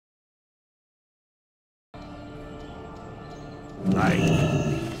Light.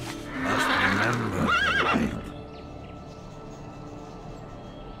 Must remember the light.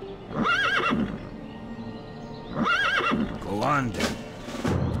 Go on then.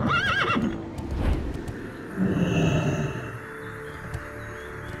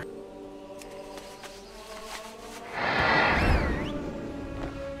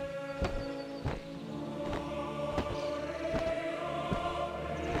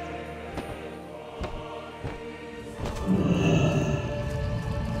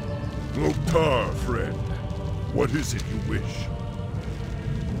 Loktar, friend. What is it you wish?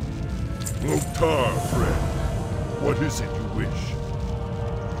 Loktar, friend. What is it you wish?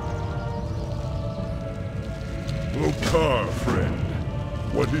 Loktar, friend.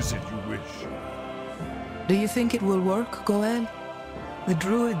 What is it you wish? Do you think it will work, Goel? The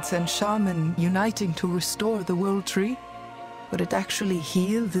druids and shaman uniting to restore the world tree? Would it actually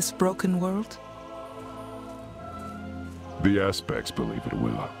heal this broken world? The aspects believe it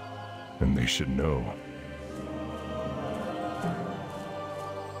will. And they should know.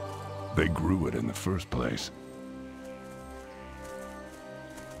 They grew it in the first place.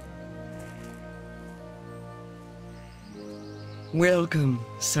 Welcome,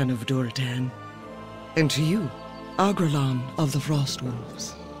 son of Duratan. And to you, Agralan of the Frost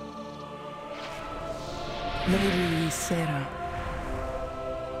Wolves. Lady Sarah.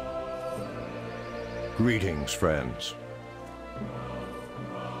 Greetings, friends.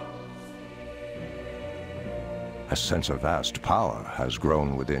 A sense of vast power has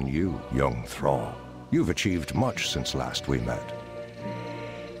grown within you, young Thrall. You've achieved much since last we met.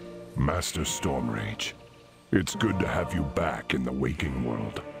 Master Stormrage, it's good to have you back in the waking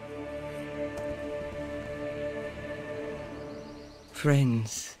world.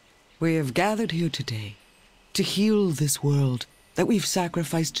 Friends, we have gathered here today to heal this world that we've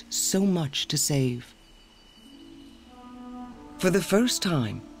sacrificed so much to save. For the first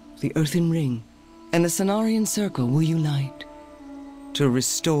time, the Earthen Ring and the Cenarian Circle will unite to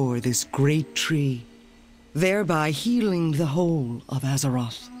restore this great tree, thereby healing the whole of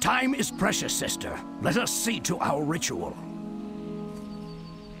Azeroth. Time is precious, sister. Let us see to our ritual.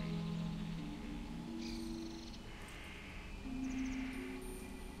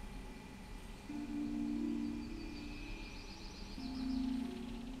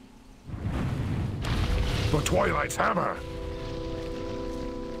 The Twilight's hammer!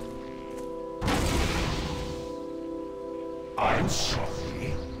 I'm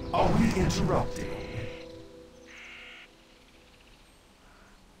sorry. Are we interrupting?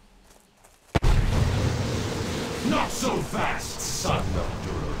 Not so fast, son of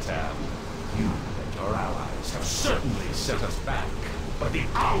Durotan. You and your allies have certainly set us back, but the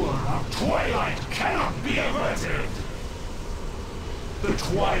hour of Twilight cannot be averted! The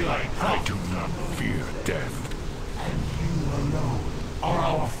Twilight I do not fear death. and you alone are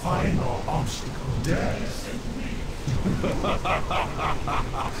our final obstacle. Death?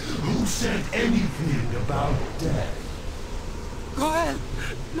 Who said anything about death? Goel!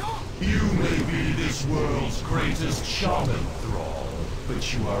 No! You may be this world's greatest shaman, Thrall,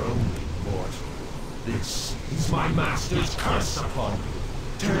 but you are only mortal. This is my master's curse upon you,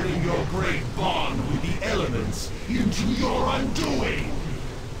 turning your great bond with the elements into your undoing.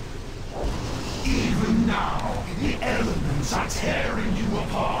 Even now, the elements are tearing you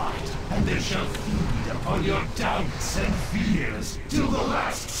apart, and they shall feed upon your doubts and fears till the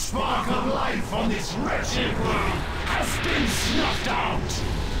last spark of life on this wretched world has been snuffed out.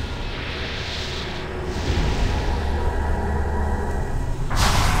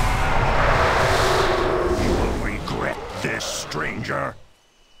 You will regret this, stranger.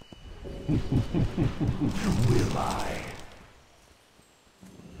 Will I?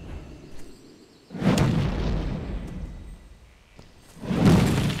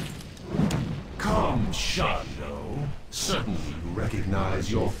 Come, Shando. Certainly you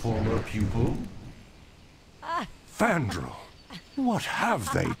recognize your former pupil. Fandral, what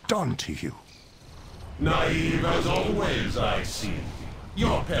have they done to you? Naive as always, I see.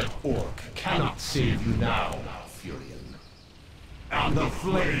 Your pet orc cannot save you now, Furion. And the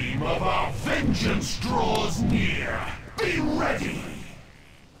flame of our vengeance draws near. Be ready!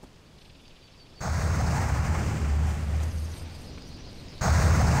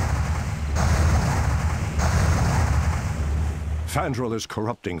 Fandral is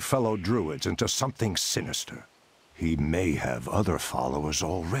corrupting fellow druids into something sinister. He may have other followers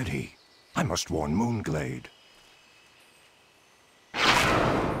already. I must warn Moonglade.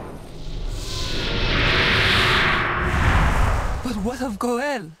 But what of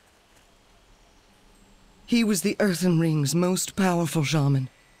Goel? He was the Earthen Ring's most powerful shaman,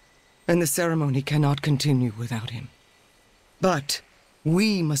 and the ceremony cannot continue without him. But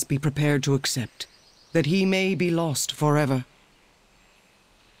we must be prepared to accept that he may be lost forever.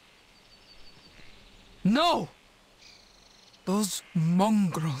 No! Those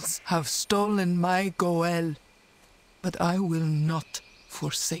mongrels have stolen my Goel, but I will not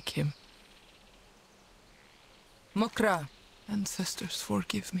forsake him. Mokra, ancestors,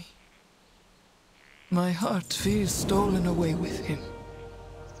 forgive me. My heart feels stolen away with him.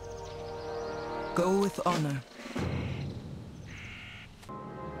 Go with honor.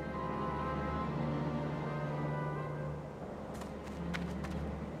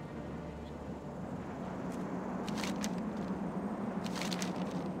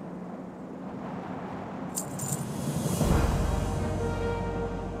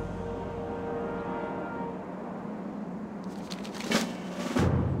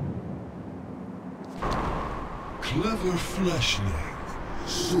 Clever fleshling,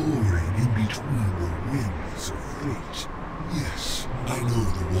 soaring in between the winds of fate. Yes, I know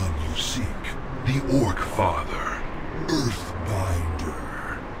the one you seek. The Orc Father,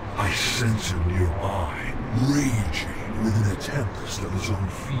 Earthbinder. I sense him nearby, raging within a tempest of his own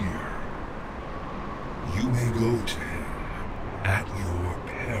fear. You may go to him at your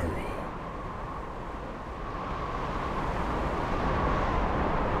peril.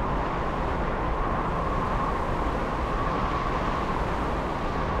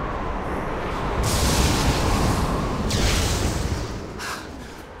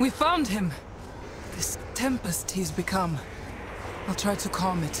 We found him! This tempest he's become. I'll try to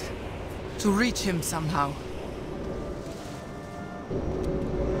calm it. To reach him somehow.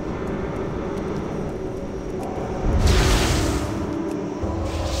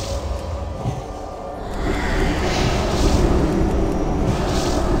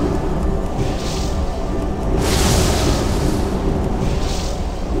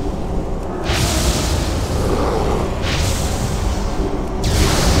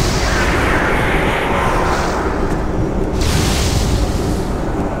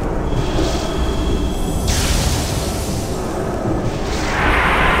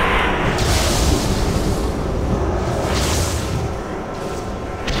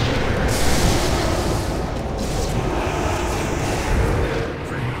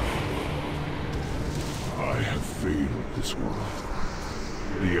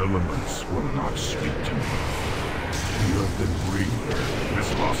 The elements will not speak to me. The Earthen Ring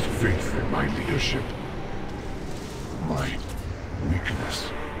has lost faith in my leadership. My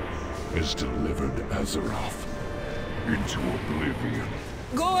weakness has delivered Azeroth into oblivion.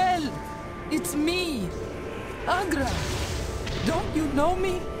 Goel! It's me! Agra! Don't you know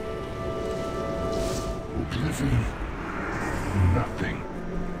me? Oblivion? Nothing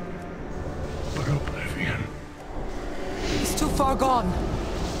but oblivion. He's too far gone.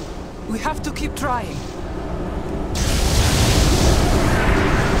 We have to keep trying.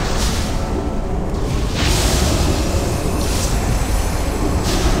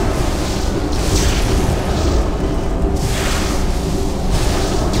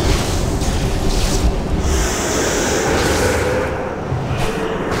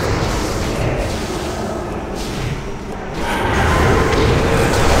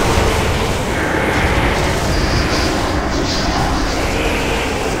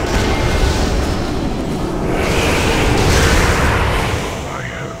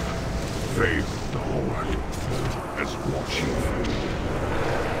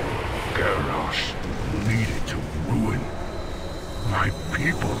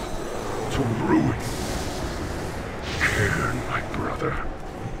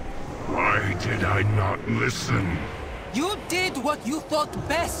 You did what you thought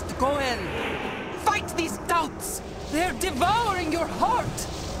best, Goel. Fight these doubts. They're devouring your heart.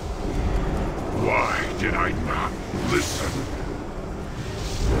 Why did I not listen?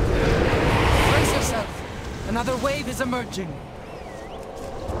 Brace yourself. Another wave is emerging.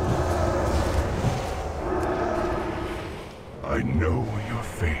 I know your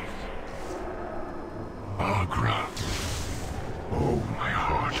faith. Agra. Oh, my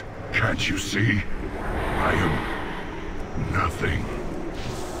heart. Can't you see? I am nothing.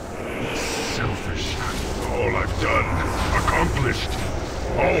 Selfish. All I've done, accomplished.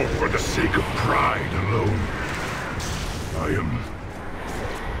 All for the sake of pride alone. I am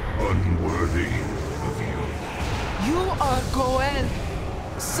unworthy of you. You are Goel,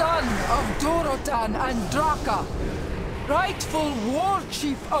 son of Dorotan and Draka, rightful war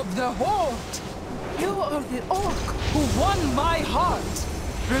chief of the Horde. You are the orc who won my heart.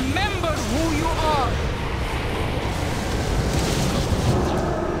 Remember who you are.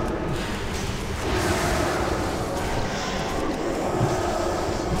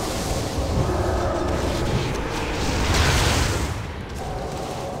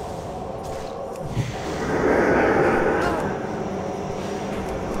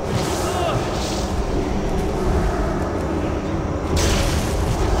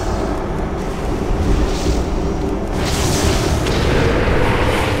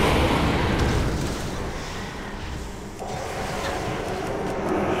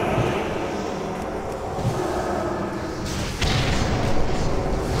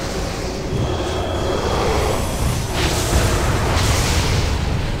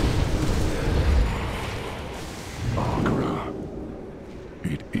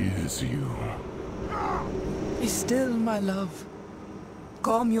 love.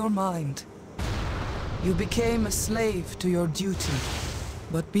 Calm your mind. You became a slave to your duty.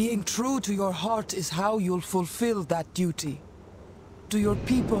 But being true to your heart is how you'll fulfill that duty. To your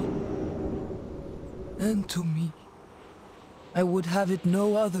people. And to me. I would have it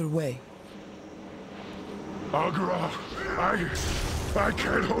no other way. Agra, I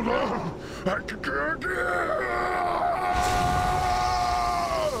can't hold on. I can't.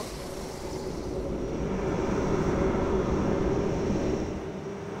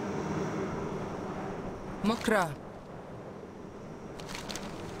 Makra.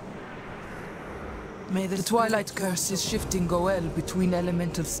 May the Twilight Curse is shifting Goel between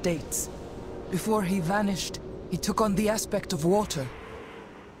elemental states. Before he vanished, he took on the aspect of water.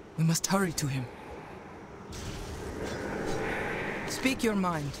 We must hurry to him. Speak your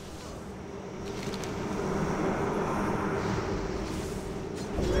mind.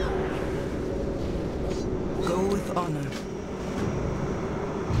 Go with honor.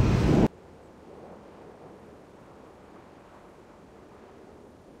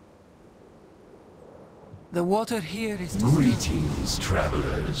 The water here is... Greetings,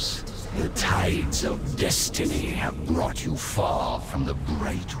 travelers. The tides of destiny have brought you far from the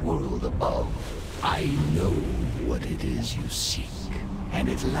bright world above. I know what it is you seek, and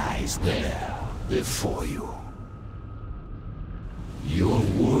it lies there before you. Your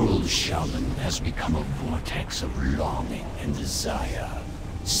world, shaman, has become a vortex of longing and desire.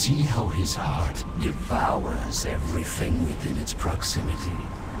 See how his heart devours everything within its proximity.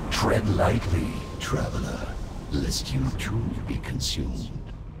 Tread lightly, traveler, lest you too be consumed.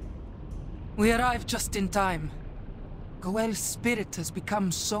 We arrived just in time. Goel's spirit has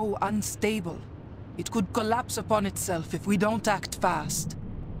become so unstable. It could collapse upon itself if we don't act fast.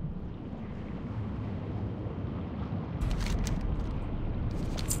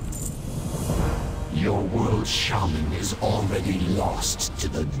 Your world shaman is already lost to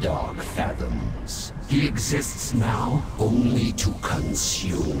the dark fathoms. He exists now only to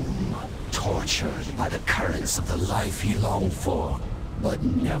consume, tortured by the currents of the life he longed for, but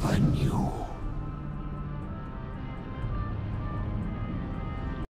never knew.